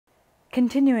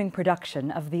Continuing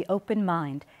production of The Open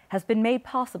Mind has been made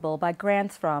possible by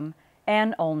grants from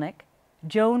Ann Olnick,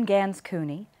 Joan Gans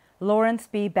Cooney, Lawrence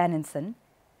B. Benenson,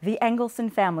 the Engelson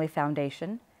Family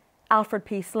Foundation, Alfred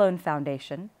P. Sloan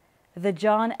Foundation, the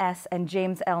John S. and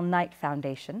James L. Knight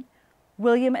Foundation,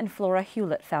 William and Flora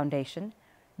Hewlett Foundation,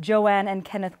 Joanne and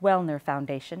Kenneth Wellner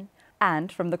Foundation,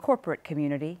 and from the corporate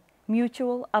community,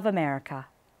 Mutual of America.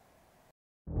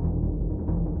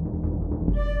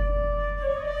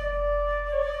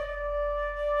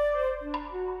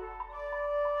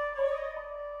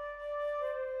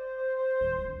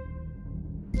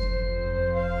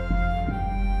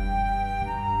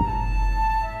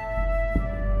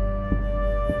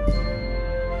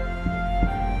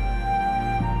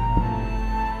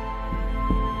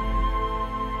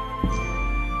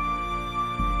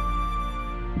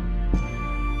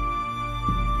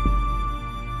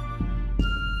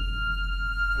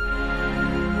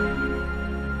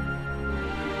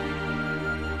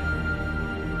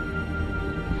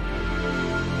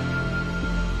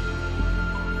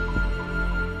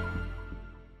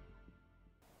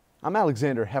 I'm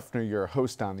Alexander Heffner, your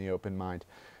host on The Open Mind.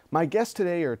 My guests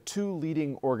today are two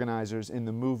leading organizers in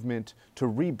the movement to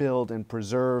rebuild and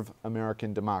preserve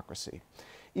American democracy.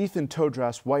 Ethan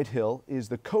Todras-Whitehill is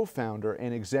the co-founder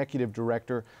and executive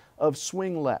director of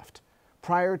Swing Left.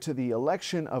 Prior to the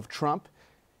election of Trump,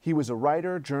 he was a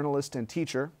writer, journalist, and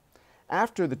teacher.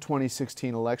 After the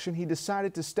 2016 election, he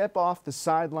decided to step off the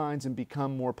sidelines and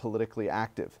become more politically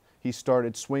active. He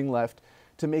started Swing Left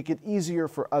to make it easier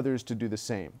for others to do the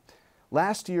same.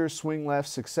 Last year, Swing Left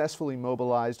successfully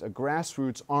mobilized a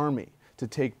grassroots army to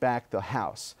take back the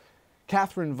House.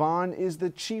 Catherine Vaughan is the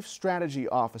Chief Strategy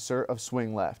Officer of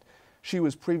Swing Left. She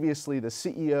was previously the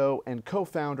CEO and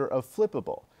co-founder of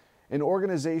Flippable, an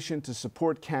organization to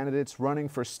support candidates running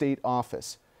for state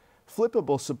office.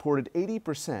 Flippable supported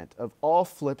 80% of all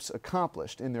flips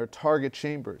accomplished in their target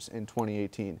chambers in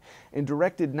 2018 and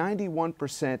directed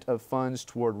 91% of funds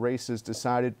toward races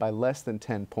decided by less than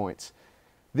 10 points.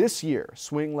 This year,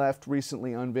 Swing Left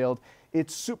recently unveiled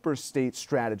its super state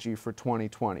strategy for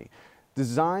 2020,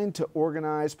 designed to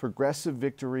organize progressive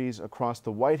victories across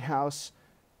the White House,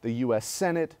 the U.S.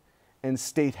 Senate, and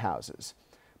state houses.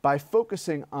 By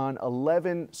focusing on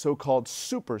 11 so-called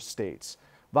super states,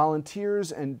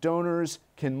 volunteers and donors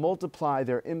can multiply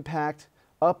their impact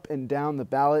up and down the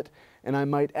ballot. And I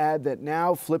might add that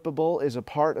now Flippable is a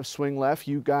part of Swing Left.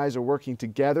 You guys are working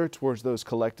together towards those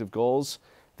collective goals.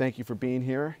 Thank you for being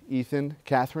here, Ethan,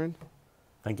 Catherine.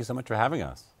 Thank you so much for having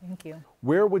us. Thank you.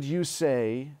 Where would you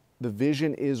say the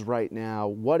vision is right now?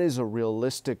 What is a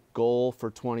realistic goal for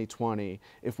 2020?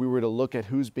 If we were to look at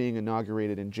who's being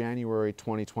inaugurated in January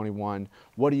 2021,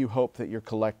 what do you hope that your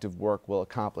collective work will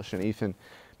accomplish? And Ethan,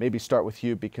 maybe start with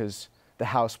you, because the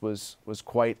House was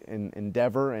quite an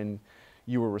endeavor, and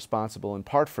you were responsible in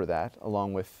part for that,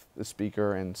 along with the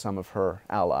Speaker and some of her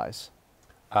allies.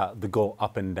 The goal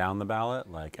up and down the ballot,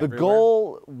 like the everywhere?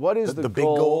 goal. What is the big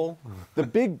goal? The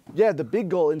big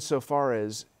goal insofar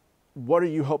as what are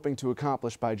you hoping to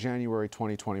accomplish by January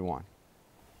 2021?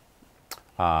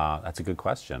 That's a good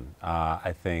question.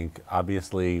 I think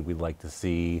obviously we'd like to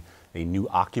see a new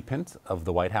occupant of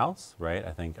the White House, right?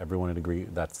 I think everyone would agree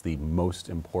that's the most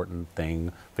important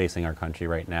thing facing our country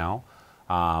right now.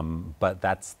 But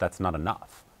that's not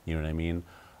enough. You know what I mean?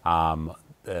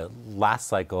 Last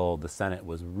cycle, the Senate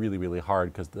was really, really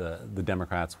hard because the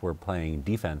Democrats were playing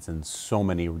defense in so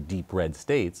many deep red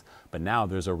states. But now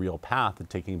there's a real path to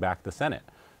taking back the Senate.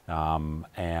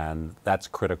 And that's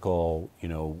critical, you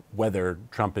know, whether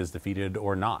Trump is defeated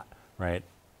or not, right?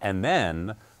 And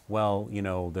then, well, you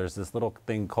know, there's this little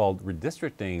thing called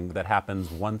redistricting that happens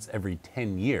once every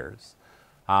 10 years.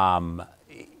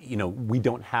 You know, we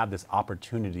don't have this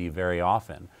opportunity very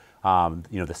often.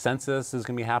 You know, the census is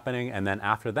going to be happening, and then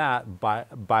after that,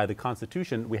 by the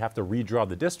Constitution, we have to redraw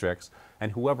the districts,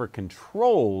 and whoever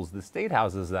controls the state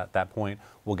houses at that point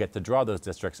will get to draw those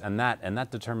districts, and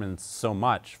that determines so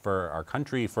much for our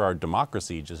country, for our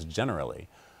democracy, just generally.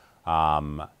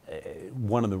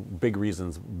 One of the big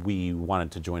reasons we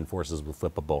wanted to join forces with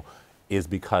Flippable is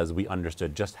because we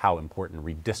understood just how important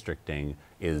redistricting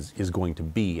is going to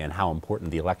be, and how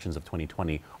important the elections of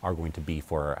 2020 are going to be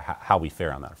for how we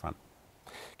fare on that front.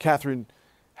 Catherine,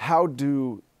 how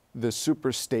do the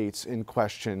super states in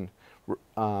question,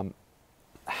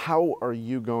 how are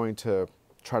you going to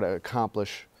try to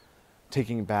accomplish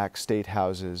taking back state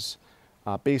houses?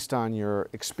 Based on your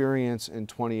experience in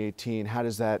 2018, how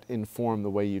does that inform the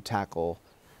way you tackle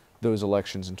those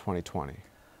elections in 2020?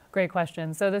 Great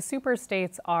question. So the super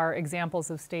states are examples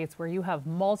of states where you have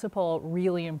multiple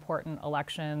really important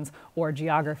elections or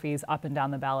geographies up and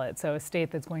down the ballot. So a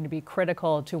state that's going to be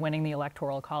critical to winning the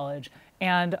Electoral College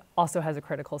and also has a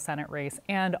critical Senate race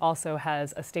and also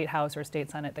has a state house or state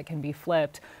Senate that can be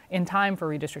flipped in time for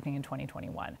redistricting in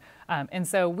 2021. And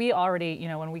so we already,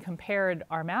 when we compared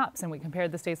our maps and we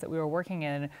compared the states that we were working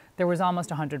in, there was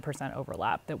almost 100%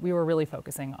 overlap, that we were really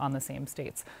focusing on the same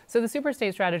states. So the super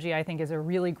state strategy, I think, is a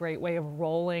really great way of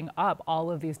rolling up all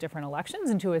of these different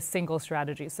elections into a single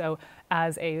strategy. So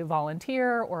as a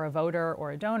volunteer or a voter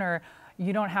or a donor,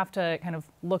 you don't have to kind of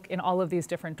look in all of these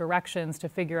different directions to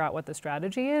figure out what the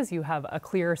strategy is. You have a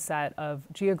clear set of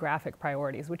geographic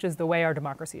priorities, which is the way our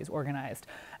democracy is organized.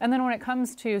 And then when it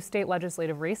comes to state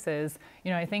legislative races,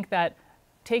 I think that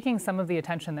taking some of the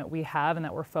attention that we have and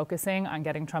that we're focusing on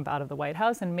getting Trump out of the White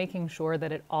House and making sure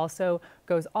that it also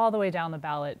goes all the way down the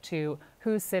ballot to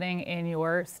who's sitting in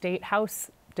your state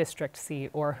house district seat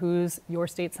or who's your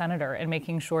state senator, and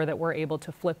making sure that we're able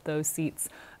to flip those seats,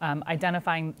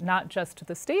 identifying not just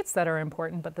the states that are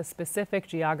important, but the specific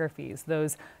geographies,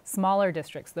 those smaller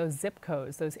districts, those zip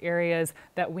codes, those areas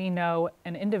that we know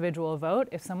an individual vote,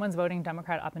 if someone's voting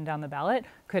Democrat up and down the ballot,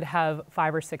 could have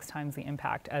 5 or 6 times the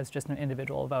impact as just an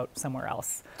individual vote somewhere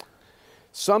else.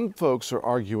 Some folks are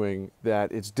arguing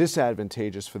that it's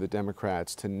disadvantageous for the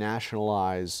Democrats to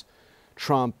nationalize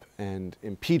Trump and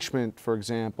impeachment, for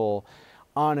example,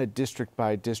 on a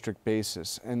district-by-district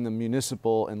basis. And the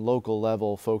municipal and local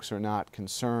level, folks are not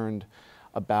concerned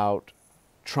about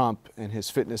Trump and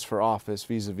his fitness for office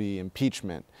vis-a-vis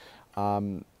impeachment.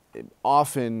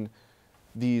 Often,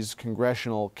 these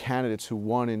congressional candidates who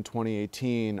won in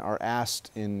 2018 are asked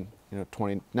in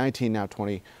 2019, now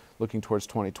looking towards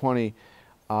 2020,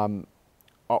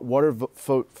 what are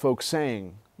folks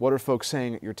saying? What are folks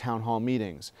saying at your town hall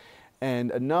meetings?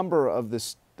 And a number of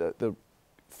the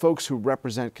folks who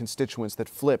represent constituents that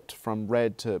flipped from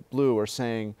red to blue are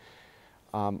saying,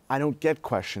 I don't get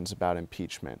questions about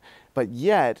impeachment. But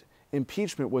yet,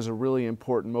 impeachment was a really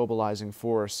important mobilizing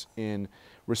force in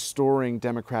restoring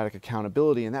democratic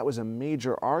accountability, and that was a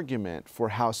major argument for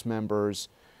House members.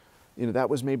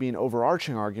 That was maybe an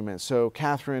overarching argument. So,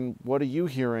 Catherine, what are you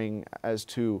hearing as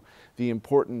to the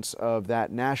importance of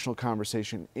that national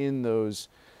conversation in those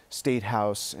state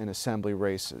house and assembly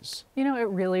races? It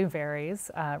really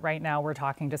varies. Right now we're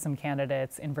talking to some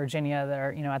candidates in Virginia that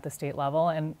are, at the state level,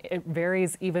 and it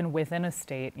varies even within a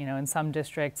state. In some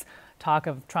districts, talk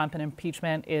of Trump and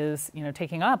impeachment is,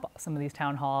 taking up some of these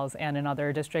town halls, and in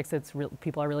other districts,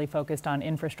 people are really focused on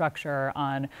infrastructure,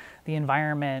 on the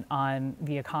environment, on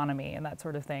the economy, and that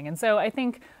sort of thing. And so I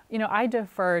think, I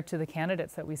defer to the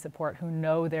candidates that we support who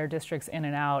know their districts in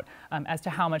and out as to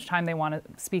how much time they want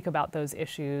to speak about those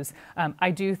issues.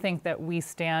 I do think that we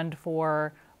stand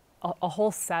for a whole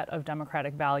set of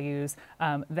democratic values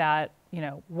that,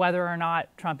 whether or not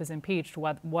Trump is impeached,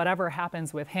 whatever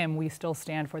happens with him, we still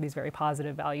stand for these very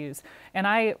positive values. And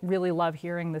I really love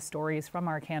hearing the stories from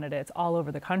our candidates all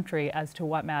over the country as to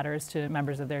what matters to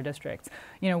members of their districts.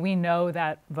 We know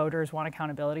that voters want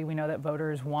accountability. We know that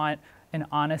voters want an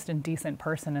honest and decent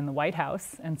person in the White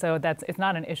House. And so it's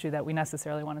not an issue that we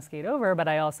necessarily want to skate over, but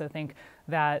I also think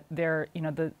that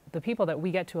the people that we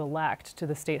get to elect to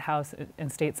the state house and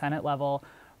state Senate level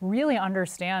really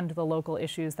understand the local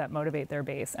issues that motivate their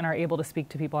base and are able to speak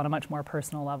to people on a much more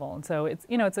personal level. And so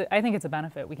I think it's a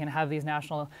benefit. We can have these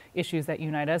national issues that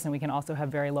unite us, and we can also have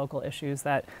very local issues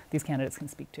that these candidates can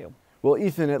speak to. Well,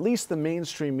 Ethan, at least the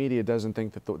mainstream media doesn't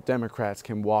think that the Democrats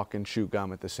can walk and chew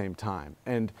gum at the same time.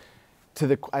 And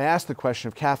I asked the question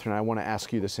of Catherine, I want to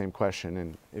ask you the same question,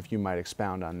 and if you might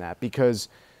expound on that, because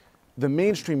the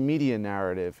mainstream media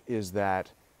narrative is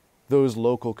that those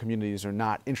local communities are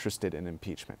not interested in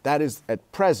impeachment. That is, at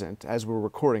present, as we're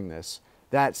recording this,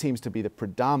 that seems to be the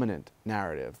predominant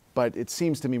narrative, but it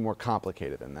seems to me more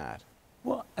complicated than that.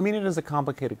 Well, I mean, it is a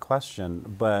complicated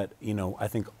question, but, I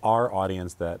think our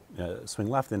audience that Swing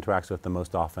Left interacts with the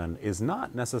most often is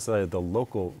not necessarily the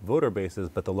local voter bases,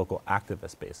 but the local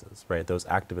activist bases, right? Those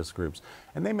activist groups.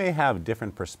 And they may have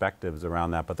different perspectives around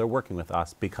that, but they're working with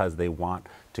us because they want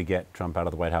to get Trump out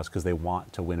of the White House, because they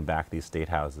want to win back these state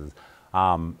houses.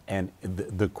 And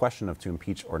the question of to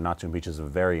impeach or not to impeach is a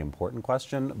very important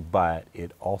question, but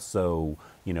it also,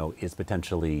 is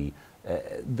potentially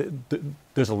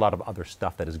there's a lot of other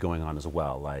stuff that is going on as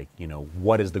well, like,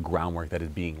 what is the groundwork that is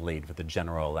being laid for the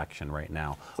general election right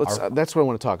now? That's what I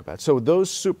want to talk about. So those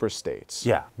super states.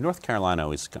 Yeah, North Carolina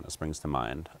always kind of springs to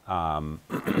mind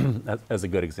as a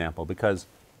good example, because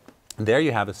there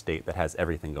you have a state that has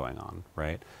everything going on,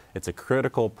 right? It's a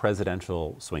critical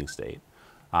presidential swing state.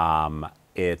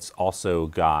 It's also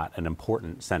got an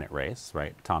important Senate race,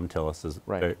 right? Tom Tillis is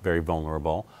very, very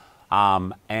vulnerable.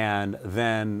 And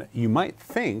then you might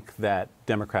think that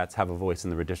Democrats have a voice in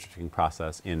the redistricting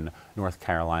process in North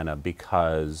Carolina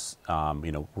because,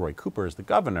 Roy Cooper is the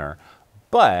governor,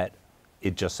 but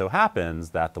it just so happens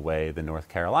that the way the North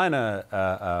Carolina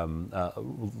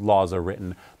laws are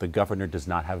written, the governor does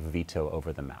not have a veto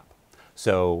over the map.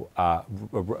 So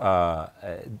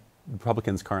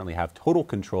Republicans currently have total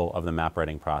control of the map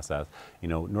writing process.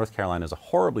 North Carolina is a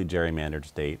horribly gerrymandered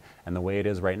state, and the way it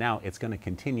is right now, it's going to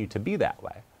continue to be that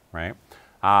way, right?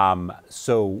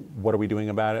 So what are we doing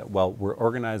about it? Well, we're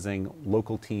organizing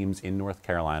local teams in North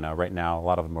Carolina. Right now, a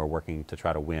lot of them are working to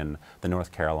try to win the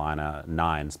North Carolina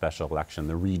 9 special election,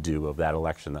 the redo of that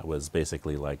election that was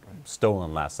basically like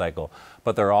stolen last cycle.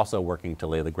 But they're also working to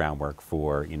lay the groundwork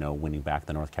for, winning back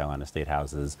the North Carolina state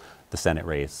houses, the Senate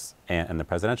race, and the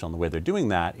presidential. And the way they're doing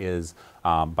that is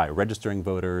by registering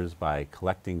voters, by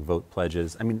collecting vote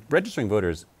pledges. I mean, registering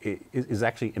voters is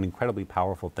actually an incredibly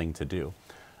powerful thing to do.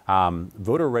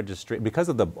 Voter registration, because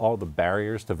of all the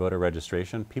barriers to voter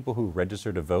registration, people who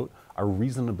register to vote are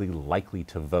reasonably likely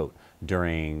to vote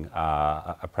during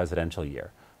a presidential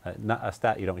year. A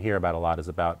stat you don't hear about a lot is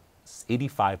about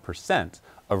 85%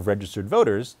 of registered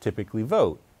voters typically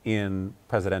vote in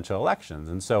presidential elections.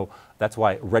 And so that's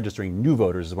why registering new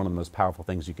voters is one of the most powerful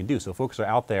things you can do. So folks are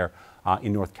out there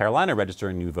in North Carolina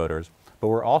registering new voters, but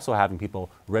we're also having people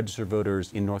register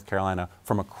voters in North Carolina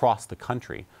from across the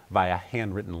country via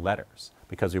handwritten letters,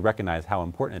 because we recognize how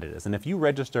important it is. And if you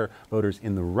register voters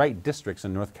in the right districts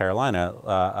in North Carolina,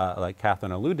 like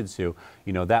Catherine alluded to,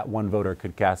 that one voter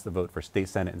could cast a vote for state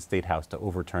Senate and state House to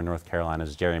overturn North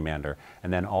Carolina's gerrymander,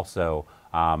 and then also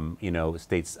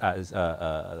states,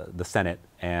 the Senate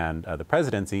and the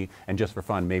presidency, and just for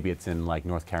fun, maybe it's in like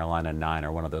North Carolina 9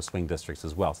 or one of those swing districts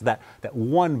as well. So that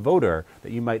one voter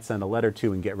that you might send a letter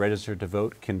to and get registered to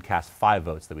vote can cast 5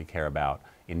 votes that we care about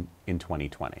in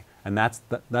 2020. And that's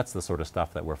the sort of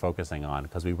stuff that we're focusing on,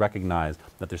 because we recognize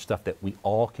that there's stuff that we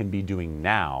all can be doing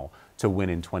now to win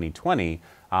in 2020.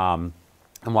 And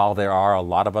while there are a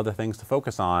lot of other things to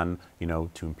focus on, to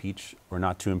impeach or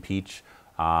not to impeach,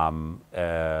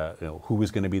 who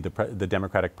is going to be the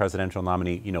Democratic presidential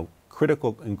nominee,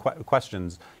 critical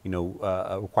questions,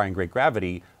 requiring great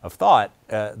gravity of thought,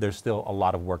 there's still a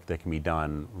lot of work that can be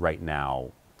done right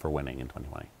now for winning in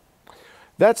 2020.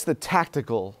 That's the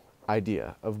tactical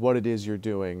idea of what it is you're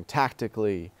doing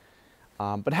tactically.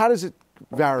 But how does it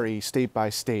vary state by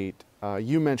state?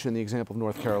 You mentioned the example of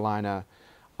North Carolina.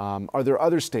 Are there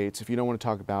other states, if you don't want to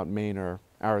talk about Maine or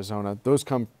Arizona, those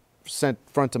come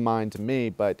front of mind to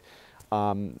me, but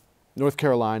North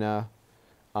Carolina,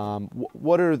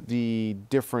 what are the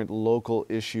different local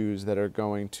issues that are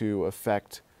going to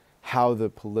affect how the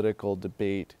political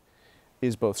debate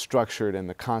is both structured and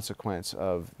the consequence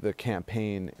of the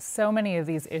campaign? So many of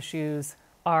these issues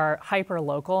are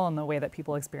hyper-local in the way that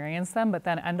people experience them, but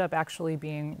then end up actually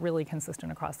being really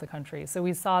consistent across the country. So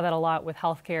we saw that a lot with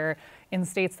healthcare in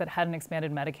states that hadn't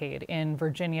expanded Medicaid. In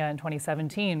Virginia in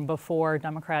 2017, before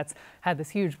Democrats had this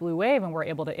huge blue wave and were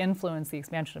able to influence the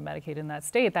expansion of Medicaid in that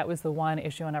state, that was the one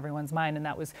issue on everyone's mind, and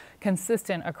that was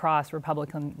consistent across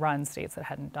Republican-run states that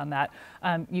hadn't done that.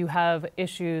 You have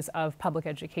issues of public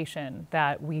education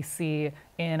that we see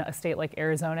in a state like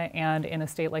Arizona and in a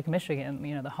state like Michigan,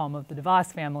 the home of the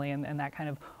DeVos family and that kind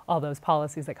of all those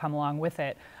policies that come along with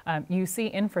it. You see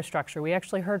infrastructure. We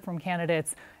actually heard from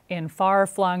candidates in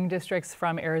far-flung districts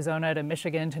from Arizona to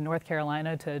Michigan to North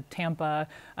Carolina to Tampa,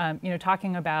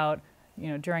 talking about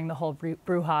during the whole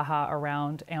brouhaha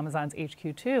around Amazon's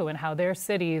HQ2 and how their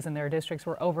cities and their districts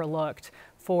were overlooked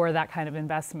for that kind of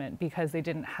investment because they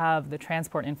didn't have the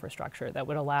transport infrastructure that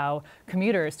would allow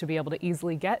commuters to be able to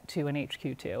easily get to an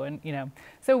HQ2. And,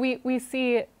 so we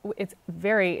see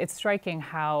it's striking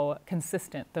how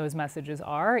consistent those messages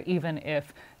are, even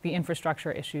if the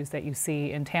infrastructure issues that you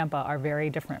see in Tampa are very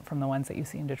different from the ones that you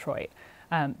see in Detroit.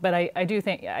 But I do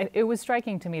think it was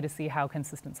striking to me to see how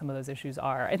consistent some of those issues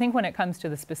are. I think when it comes to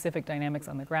the specific dynamics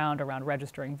on the ground around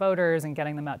registering voters and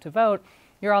getting them out to vote,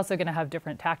 you're also going to have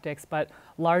different tactics. But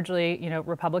largely,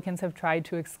 Republicans have tried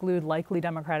to exclude likely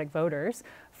Democratic voters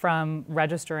from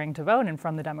registering to vote and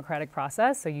from the democratic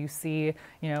process. So you see,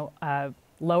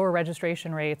 lower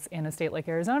registration rates in a state like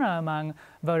Arizona among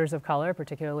voters of color,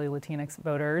 particularly Latinx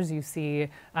voters. You see,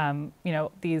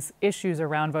 these issues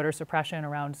around voter suppression,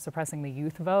 around suppressing the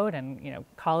youth vote and,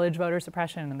 college voter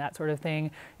suppression and that sort of thing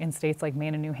in states like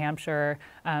Maine and New Hampshire.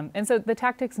 And so the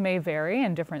tactics may vary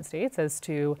in different states as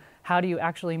to how do you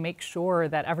actually make sure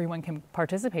that everyone can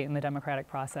participate in the democratic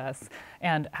process,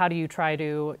 and how do you try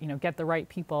to, get the right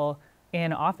people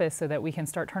in office so that we can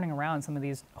start turning around some of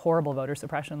these horrible voter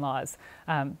suppression laws.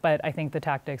 But I think the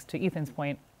tactics, to Ethan's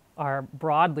point, are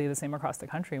broadly the same across the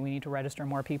country. We need to register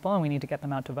more people and we need to get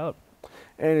them out to vote.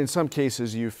 And in some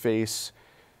cases you face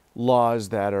laws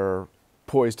that are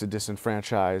poised to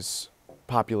disenfranchise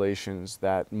populations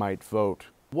that might vote.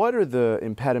 What are the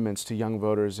impediments to young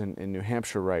voters in New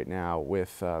Hampshire right now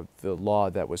with the law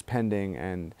that was pending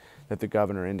and that the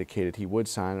governor indicated he would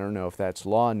sign? I don't know if that's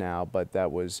law now, but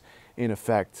that was in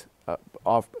effect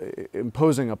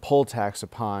imposing a poll tax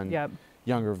upon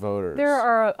younger voters. There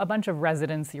are a bunch of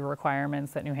residency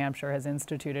requirements that New Hampshire has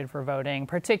instituted for voting,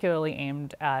 particularly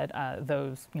aimed at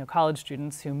those college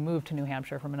students who move to New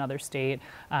Hampshire from another state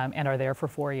and are there for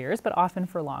 4 years, but often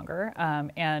for longer.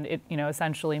 And it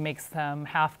essentially makes them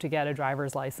have to get a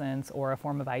driver's license or a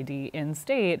form of ID in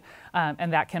state,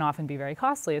 and that can often be very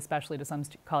costly, especially to some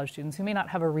college students who may not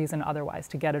have a reason otherwise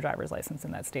to get a driver's license in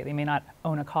that state. They may not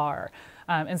own a car.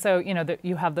 And so,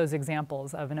 you have those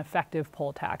examples of an effective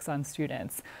poll tax on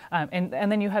students. And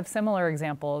then you have similar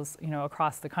examples,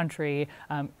 across the country.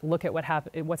 Look at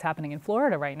what's happening in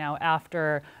Florida right now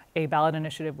after a ballot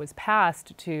initiative was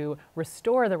passed to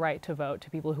restore the right to vote to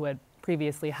people who had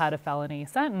previously had a felony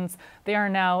sentence. They are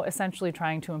now essentially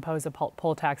trying to impose a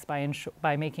poll tax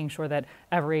by making sure that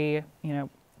every,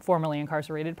 formerly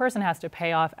incarcerated person has to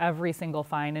pay off every single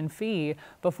fine and fee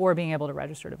before being able to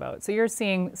register to vote. So you're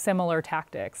seeing similar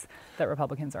tactics that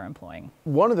Republicans are employing.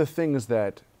 One of the things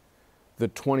that the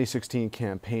 2016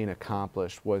 campaign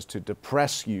accomplished was to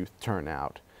depress youth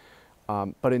turnout.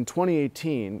 But in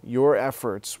 2018, your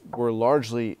efforts were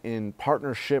largely in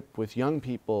partnership with young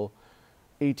people,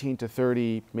 18 to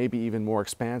 30, maybe even more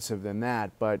expansive than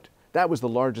that, but that was the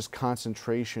largest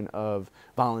concentration of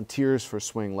volunteers for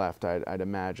Swing Left, I'd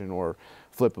imagine, or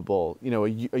Flippable,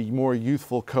 a more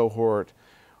youthful cohort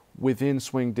within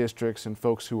swing districts and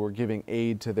folks who were giving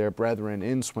aid to their brethren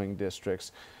in swing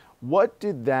districts. What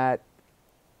does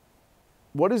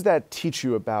that teach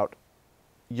you about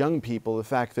young people, the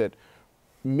fact that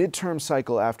midterm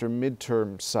cycle after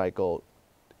midterm cycle,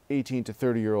 18 to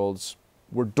 30-year-olds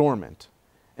were dormant,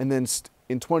 and then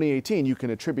in 2018, you can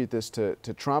attribute this to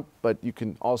Trump, but you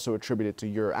can also attribute it to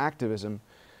your activism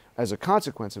as a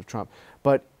consequence of Trump.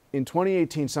 But in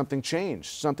 2018, something changed,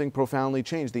 something profoundly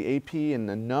changed. The AP and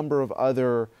a number of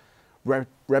other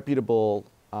reputable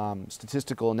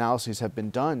statistical analyses have been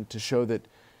done to show that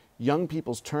young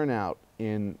people's turnout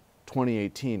in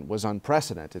 2018 was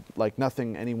unprecedented, like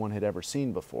nothing anyone had ever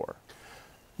seen before.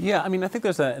 Yeah, I mean, I think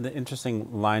there's an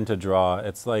interesting line to draw.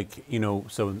 It's like,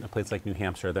 so in a place like New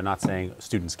Hampshire, they're not saying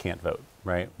students can't vote,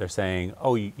 right? They're saying,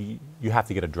 oh, you have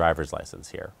to get a driver's license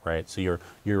here, right? So you're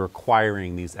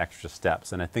requiring these extra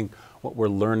steps. And I think what we're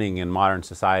learning in modern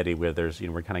society, where there's,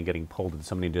 we're kind of getting pulled in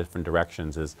so many different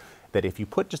directions, is that if you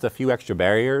put just a few extra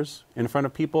barriers in front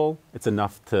of people, it's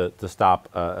enough to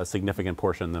stop a significant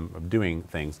portion of them of doing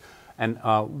things. And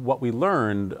what we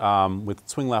learned with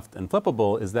Swing Left and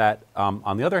Flippable is that,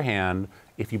 on the other hand,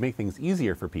 if you make things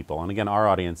easier for people, and again, our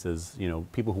audience is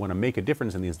people who want to make a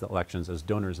difference in these elections as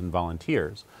donors and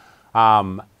volunteers.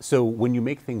 So when you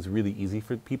make things really easy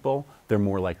for people, they're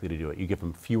more likely to do it. You give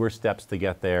them fewer steps to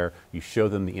get there. You show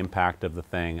them the impact of the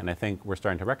thing. And I think we're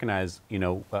starting to recognize,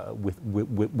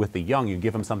 with the young, you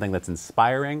give them something that's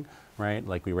inspiring, right?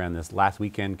 Like we ran this last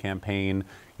weekend campaign.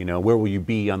 Where will you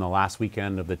be on the last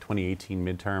weekend of the 2018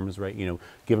 midterms, right?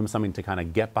 Give them something to kind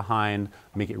of get behind,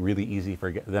 make it really easy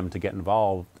for them to get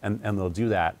involved, and they'll do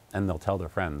that, and they'll tell their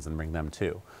friends and bring them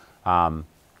too.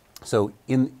 So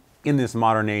in this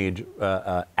modern age,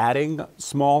 adding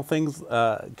small things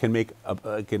can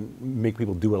make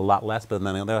people do it a lot less, but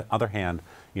then on the other hand,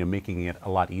 making it a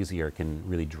lot easier can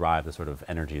really drive the sort of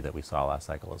energy that we saw last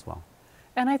cycle as well.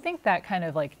 And I think that kind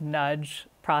of nudge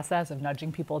process of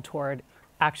nudging people toward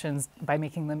actions by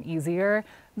making them easier,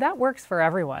 that works for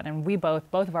everyone. And we both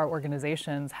of our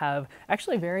organizations have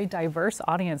actually very diverse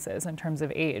audiences in terms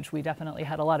of age. We definitely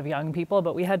had a lot of young people,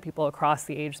 but we had people across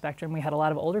the age spectrum. We had a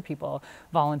lot of older people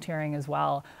volunteering as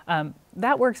well.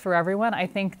 That works for everyone. I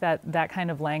think that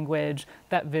kind of language,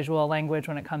 that visual language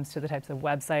when it comes to the types of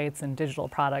websites and digital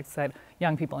products that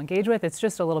young people engage with, it's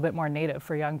just a little bit more native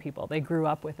for young people. They grew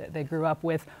up with it. They grew up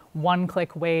with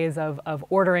one-click ways of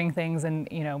ordering things and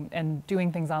and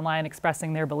doing things online,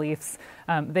 expressing their beliefs.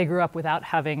 They grew up without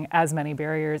having as many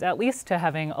barriers, at least to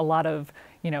having a lot of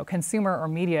consumer or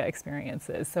media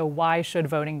experiences. So why should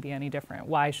voting be any different?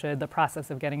 Why should the process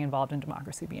of getting involved in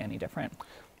democracy be any different?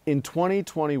 In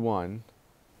 2021,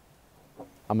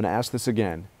 I'm going to ask this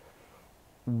again,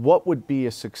 what would be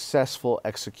a successful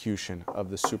execution of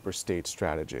the superstate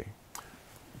strategy?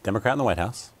 Democrat in the White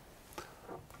House,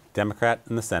 Democrat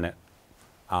in the Senate,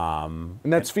 And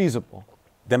that's feasible.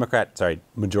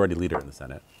 Majority leader in the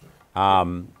Senate.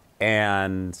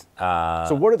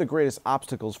 So what are the greatest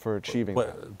obstacles for achieving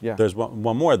that? Yeah. There's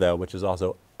one more, though, which is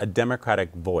also a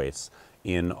Democratic voice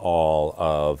in all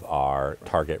of our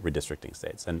target redistricting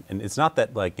states. And it's not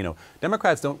that, like,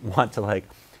 Democrats don't want to, like,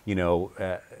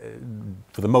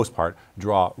 for the most part,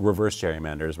 draw reverse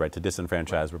gerrymanders, right, to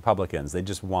disenfranchise Republicans. They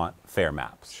just want fair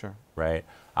maps, sure, right?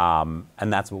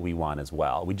 And that's what we want as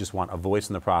well. We just want a voice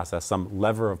in the process, some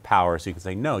lever of power, so you can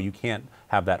say, no, you can't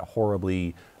have that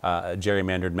horribly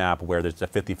gerrymandered map where there's a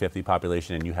 50-50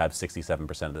 population and you have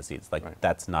 67% of the seats. Like,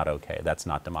 that's not okay. That's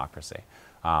not democracy.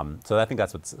 So I think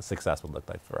that's what success would look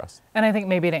like for us. And I think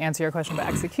maybe to answer your question about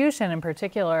execution in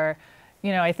particular,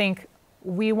 I think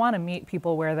we want to meet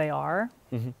people where they are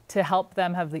to help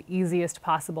them have the easiest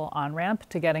possible on-ramp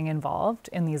to getting involved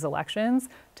in these elections,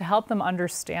 to help them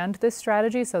understand this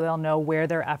strategy so they'll know where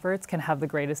their efforts can have the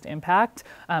greatest impact,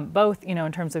 both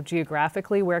in terms of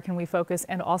geographically, where can we focus,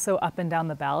 and also up and down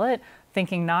the ballot,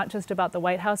 thinking not just about the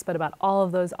White House, but about all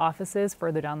of those offices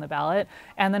further down the ballot.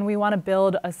 And then we want to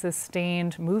build a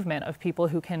sustained movement of people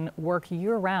who can work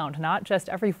year-round, not just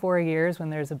every 4 years when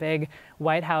there's a big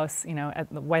White House,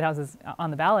 the White House is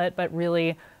on the ballot, but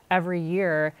really every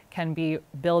year can be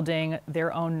building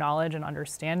their own knowledge and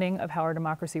understanding of how our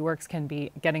democracy works, can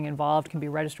be getting involved, can be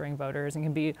registering voters, and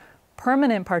can be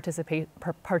permanent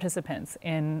participants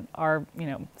in our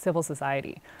civil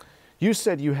society. You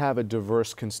said you have a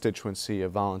diverse constituency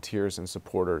of volunteers and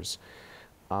supporters.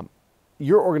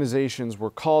 Your organizations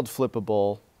were called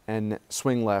Flippable and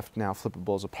Swing Left. Now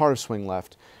Flippable is a part of Swing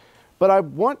Left. But I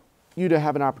want you to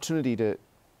have an opportunity to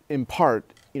impart,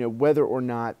 whether or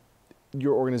not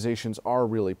your organizations are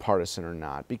really partisan or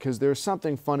not, because there's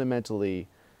something fundamentally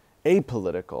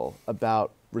apolitical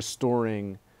about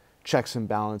restoring checks and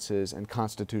balances and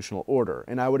constitutional order.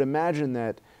 And I would imagine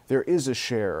that there is a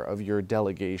share of your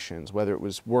delegations, whether it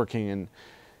was working in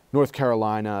North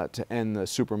Carolina to end the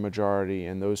supermajority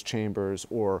in those chambers,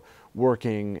 or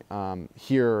working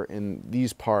here in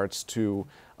these parts to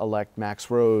elect Max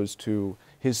Rose to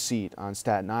his seat on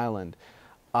Staten Island.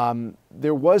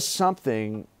 There was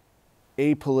something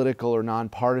apolitical or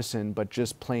nonpartisan, but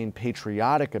just plain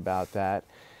patriotic about that,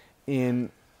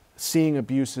 in seeing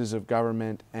abuses of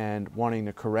government and wanting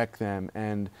to correct them.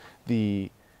 And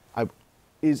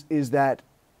is that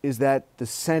the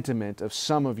sentiment of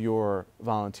some of your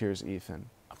volunteers, Ethan?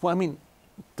 Well, I mean,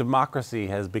 democracy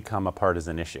has become a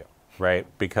partisan issue, right?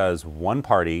 Because one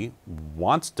party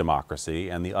wants democracy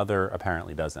and the other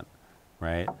apparently doesn't,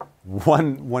 right?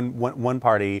 One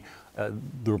party,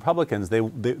 the Republicans, they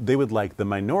would like the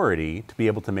minority to be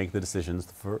able to make the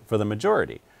decisions for the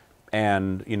majority.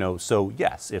 And, so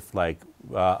yes, if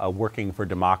working for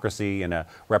democracy and a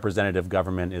representative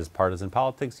government is partisan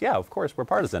politics, yeah, of course we're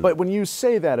partisan. But when you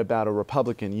say that about a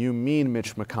Republican, you mean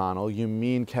Mitch McConnell, you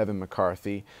mean Kevin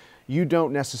McCarthy. You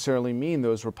don't necessarily mean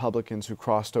those Republicans who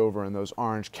crossed over in those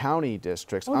Orange County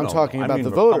districts. I'm talking about the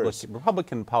voters.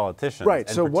 Republican politicians. Right,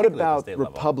 so what about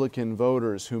Republican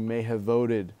voters who may have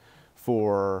voted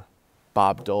for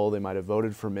Bob Dole, they might have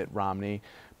voted for Mitt Romney,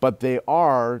 but they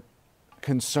are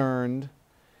concerned,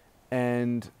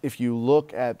 and if you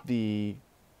look at the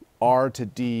R to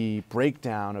D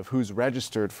breakdown of who's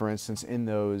registered, for instance, in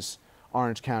those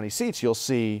Orange County seats, you'll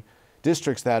see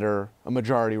districts that are a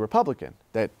majority Republican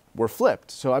that were flipped.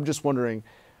 So I'm just wondering,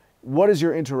 what is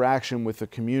your interaction with the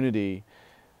community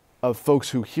of folks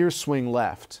who hear Swing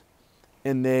Left,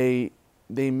 and they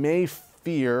may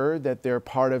fear that they're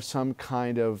part of some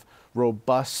kind of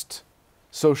robust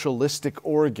socialistic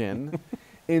organ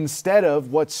instead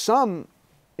of what some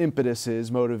impetus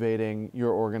is motivating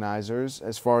your organizers,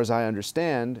 as far as I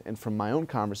understand, and from my own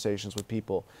conversations with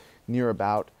people near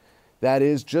about, that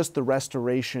is just the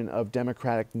restoration of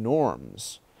democratic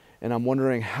norms. And I'm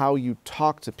wondering how you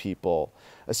talk to people,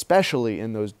 especially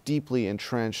in those deeply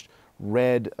entrenched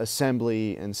red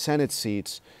Assembly and Senate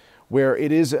seats, where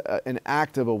it is an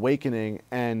act of awakening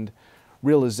and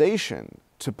realization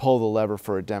to pull the lever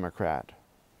for a Democrat.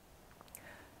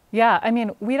 Yeah, I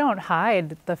mean, we don't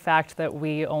hide the fact that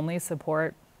we only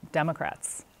support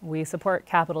Democrats. We support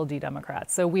capital D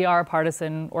Democrats. So we are a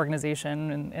partisan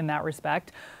organization in that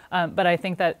respect. But I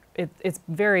think that it's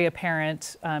very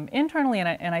apparent internally,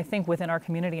 and I think within our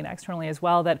community and externally as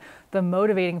well, that the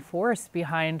motivating force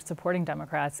behind supporting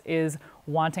Democrats is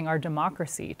wanting our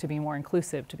democracy to be more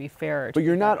inclusive, to be fair. But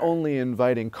you're not only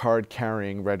inviting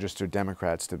card-carrying registered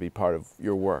Democrats to be part of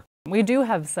your work. We do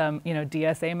have some,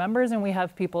 DSA members, and we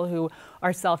have people who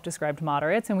are self-described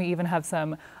moderates, and we even have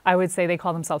some, I would say they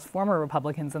call themselves former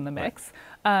Republicans in the mix.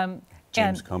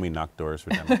 James Comey knocked doors for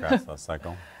Democrats last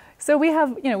cycle. So we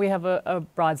have, a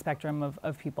broad spectrum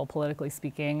of people, politically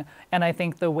speaking, and I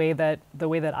think the way that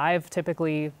I've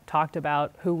typically talked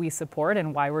about who we support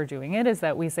and why we're doing it is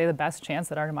that we say the best chance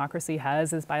that our democracy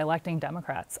has is by electing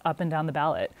Democrats up and down the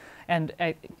ballot. And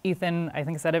Ethan, I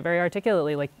think, said it very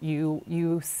articulately. Like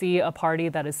you see a party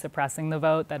that is suppressing the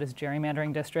vote, that is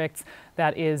gerrymandering districts,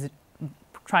 that is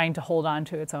trying to hold on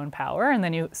to its own power, and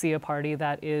then you see a party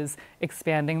that is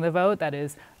expanding the vote, that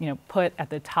is, put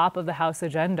at the top of the House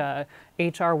agenda,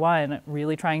 H.R. 1,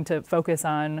 really trying to focus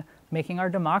on making our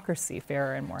democracy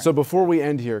fairer and more. So before we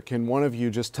end here, can one of you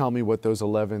just tell me what those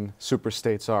 11 super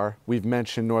states are? We've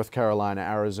mentioned North Carolina,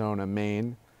 Arizona,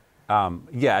 Maine.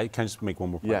 Yeah, I can just make one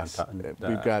more point. Yes,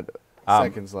 we've got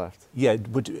seconds left. Yeah,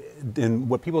 and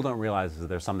what people don't realize is that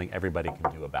there's something everybody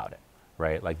can do about it.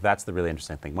 Right? Like that's the really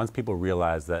interesting thing. Once people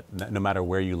realize that no matter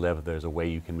where you live, there's a way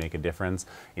you can make a difference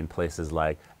in places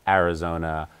like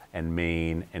Arizona and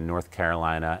Maine and North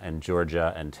Carolina and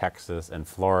Georgia and Texas and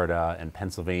Florida and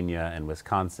Pennsylvania and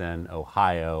Wisconsin,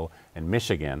 Ohio and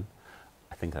Michigan.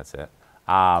 I think that's it.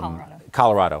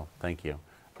 Colorado, thank you.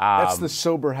 That's the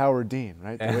sober Howard Dean,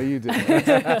 right? The way you did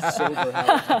it. Sober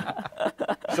Howard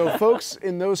Dean. So folks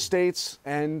in those states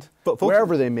and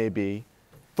wherever they may be,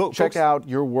 check out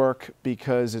your work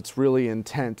because it's really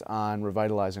intent on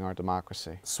revitalizing our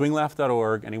democracy.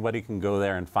 Swingleft.org, anybody can go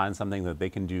there and find something that they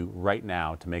can do right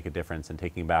now to make a difference in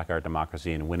taking back our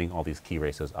democracy and winning all these key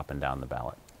races up and down the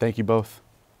ballot. Thank you both.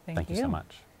 Thank you so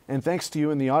much. And thanks to you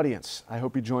in the audience. I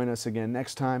hope you join us again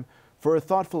next time for a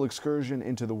thoughtful excursion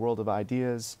into the world of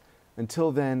ideas.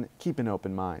 Until then, keep an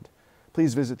open mind.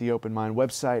 Please visit the Open Mind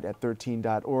website at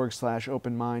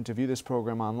 13.org/openmind to view this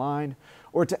program online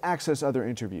or to access other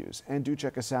interviews. And do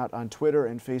check us out on Twitter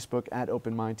and Facebook at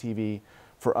Open Mind TV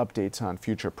for updates on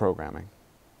future programming.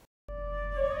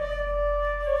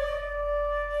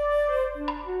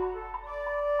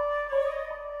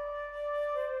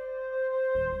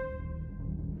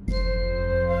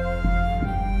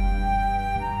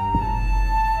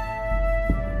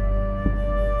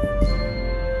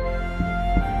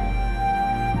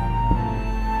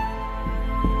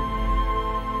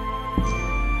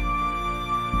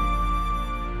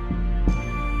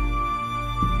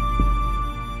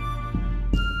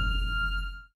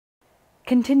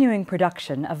 Continuing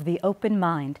production of The Open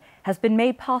Mind has been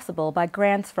made possible by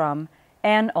grants from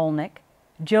Ann Olnick,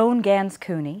 Joan Gans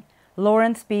Cooney,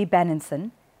 Lawrence B.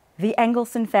 Benenson, the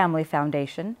Engelson Family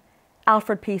Foundation,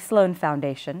 Alfred P. Sloan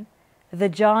Foundation, the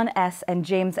John S. and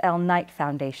James L. Knight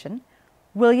Foundation,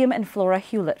 William and Flora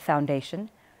Hewlett Foundation,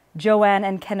 Joanne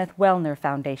and Kenneth Wellner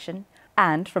Foundation,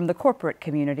 and from the corporate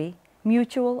community,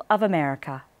 Mutual of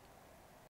America.